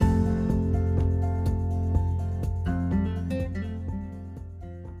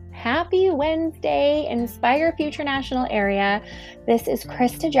Happy Wednesday, Inspire Future National Area. This is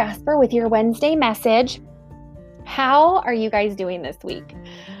Krista Jasper with your Wednesday message. How are you guys doing this week?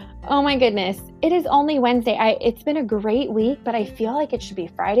 Oh my goodness, it is only Wednesday. It's been a great week, but I feel like it should be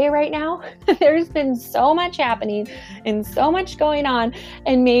Friday right now. There's been so much happening and so much going on,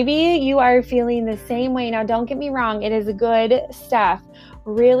 and maybe you are feeling the same way. Now, don't get me wrong, it is good stuff,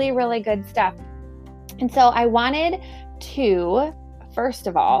 really, really good stuff. And so I wanted to, first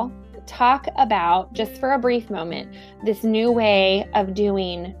of all, talk about, just for a brief moment, this new way of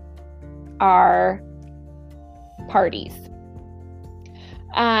doing our parties.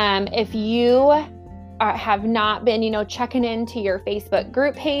 If you have not been, checking into your Facebook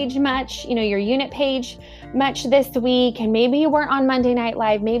group page much, your unit page much this week, and maybe you weren't on Monday Night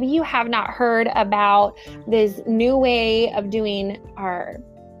Live, maybe you have not heard about this new way of doing our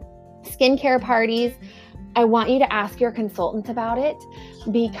skincare parties, I want you to ask your consultant about it,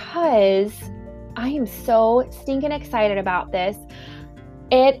 because I am so stinking excited about this.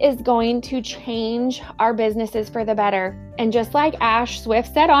 It is going to change our businesses for the better. And just like Ash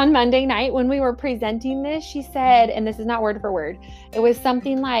Swift said on Monday night when we were presenting this, she said, and this is not word for word, it was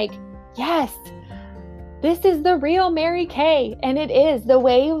something like, yes, this is the real Mary Kay. And it is the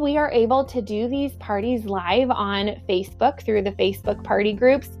way we are able to do these parties live on Facebook through the Facebook party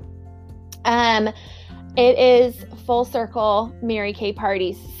groups. It is full circle Mary Kay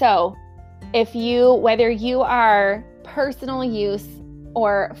parties. So whether you are personal use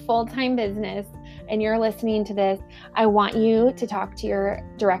or full-time business and you're listening to this, I want you to talk to your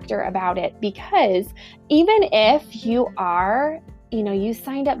director about it, because even if you are, you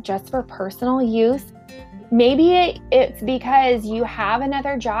signed up just for personal use, maybe it's because you have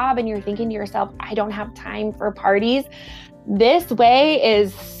another job and you're thinking to yourself, I don't have time for parties. This way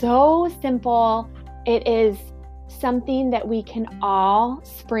is so simple. It is something that we can all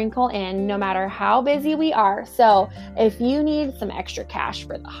sprinkle in no matter how busy we are. So if you need some extra cash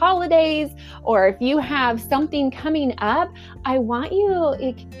for the holidays, or if you have something coming up, I want you,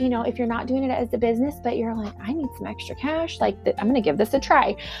 if you're not doing it as a business, but you're like, I need some extra cash, I'm going to give this a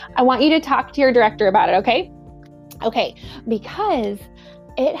try. I want you to talk to your director about it. Okay. Because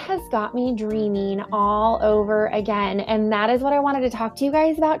it has got me dreaming all over again. And that is what I wanted to talk to you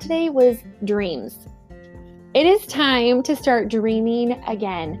guys about today, was dreams. It is time to start dreaming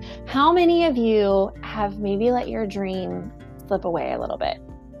again. How many of you have maybe let your dream slip away a little bit?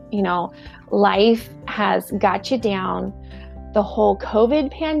 Life has got you down. The whole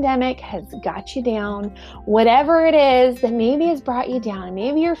COVID pandemic has got you down. Whatever it is that maybe has brought you down.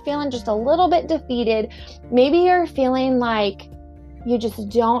 Maybe you're feeling just a little bit defeated. Maybe you're feeling like you just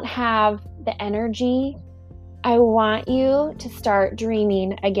don't have the energy. I want you to start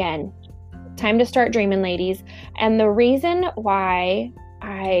dreaming again. Time to start dreaming, ladies. And the reason why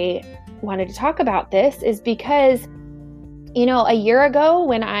I wanted to talk about this is because, a little over a year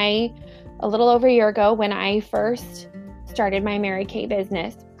ago, when I first started my Mary Kay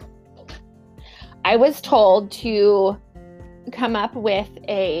business, I was told to come up with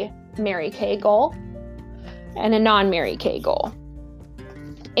a Mary Kay goal and a non-Mary Kay goal.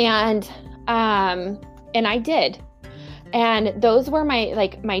 And I did. And those were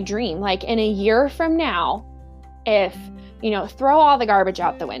my dream. In a year from now, if, throw all the garbage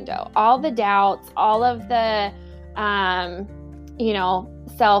out the window, all the doubts, all of the,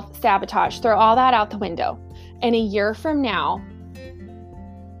 self-sabotage, throw all that out the window. In a year from now,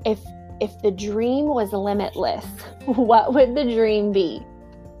 if the dream was limitless, what would the dream be?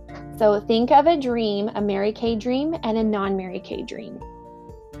 So think of a dream, a Mary Kay dream and a non-Mary Kay dream.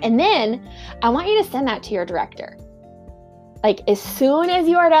 And then I want you to send that to your director. As soon as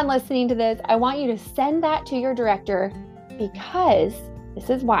you are done listening to this, I want you to send that to your director, because this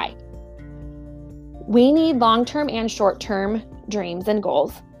is why. We need long-term and short-term dreams and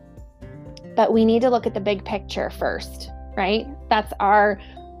goals, but we need to look at the big picture first, right? That's our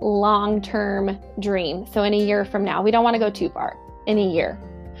long-term dream. So in a year from now, we don't want to go too far. In a year,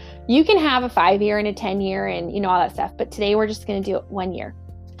 you can have a 5-year and a 10-year and all that stuff, but today we're just going to do it 1 year.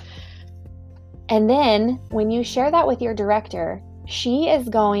 And then when you share that with your director, she is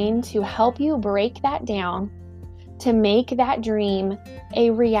going to help you break that down to make that dream a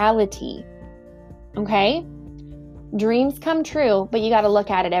reality. Okay? Dreams come true, but you got to look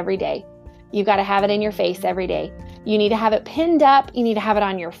at it every day. You got to have it in your face every day. You need to have it pinned up. You need to have it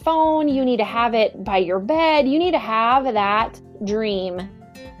on your phone. You need to have it by your bed. You need to have that dream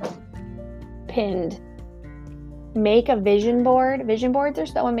pinned. Make a vision board. Vision boards are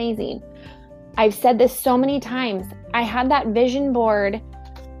so amazing. I've said this so many times. I had that vision board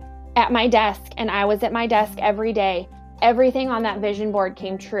at my desk, and I was at my desk every day everything on that vision board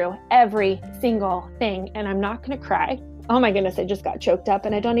came true, every single thing. And I'm not going to cry. Oh my goodness, I just got choked up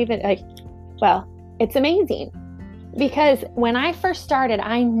and I don't even well, it's amazing. Because when I first started,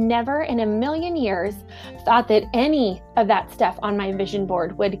 I never in a million years thought that any of that stuff on my vision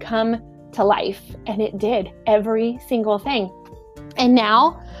board would come to life. And it did, every single thing. And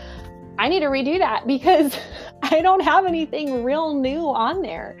now I need to redo that because I don't have anything real new on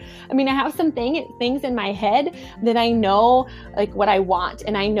there. I mean, I have some things in my head that I know like what I want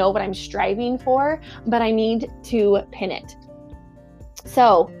and I know what I'm striving for, but I need to pin it.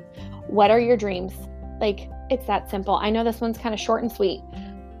 So what are your dreams? Like, it's that simple. I know this one's kind of short and sweet.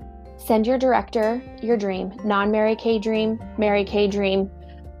 Send your director your dream, non-Mary Kay dream, Mary Kay dream,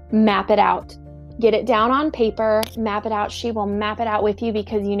 map it out. Get it down on paper, map it out. She will map it out with you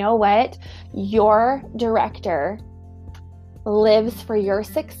because you know what? Your director lives for your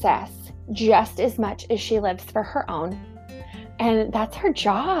success just as much as she lives for her own. And that's her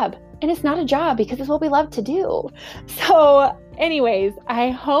job. And it's not a job because it's what we love to do. So anyways,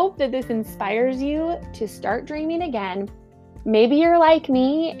 I hope that this inspires you to start dreaming again. Maybe you're like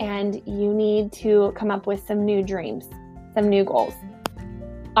me and you need to come up with some new dreams, some new goals.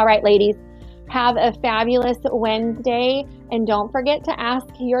 All right, ladies, have a fabulous Wednesday. And don't forget to ask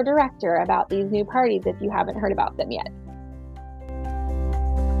your director about these new parties if you haven't heard about them yet.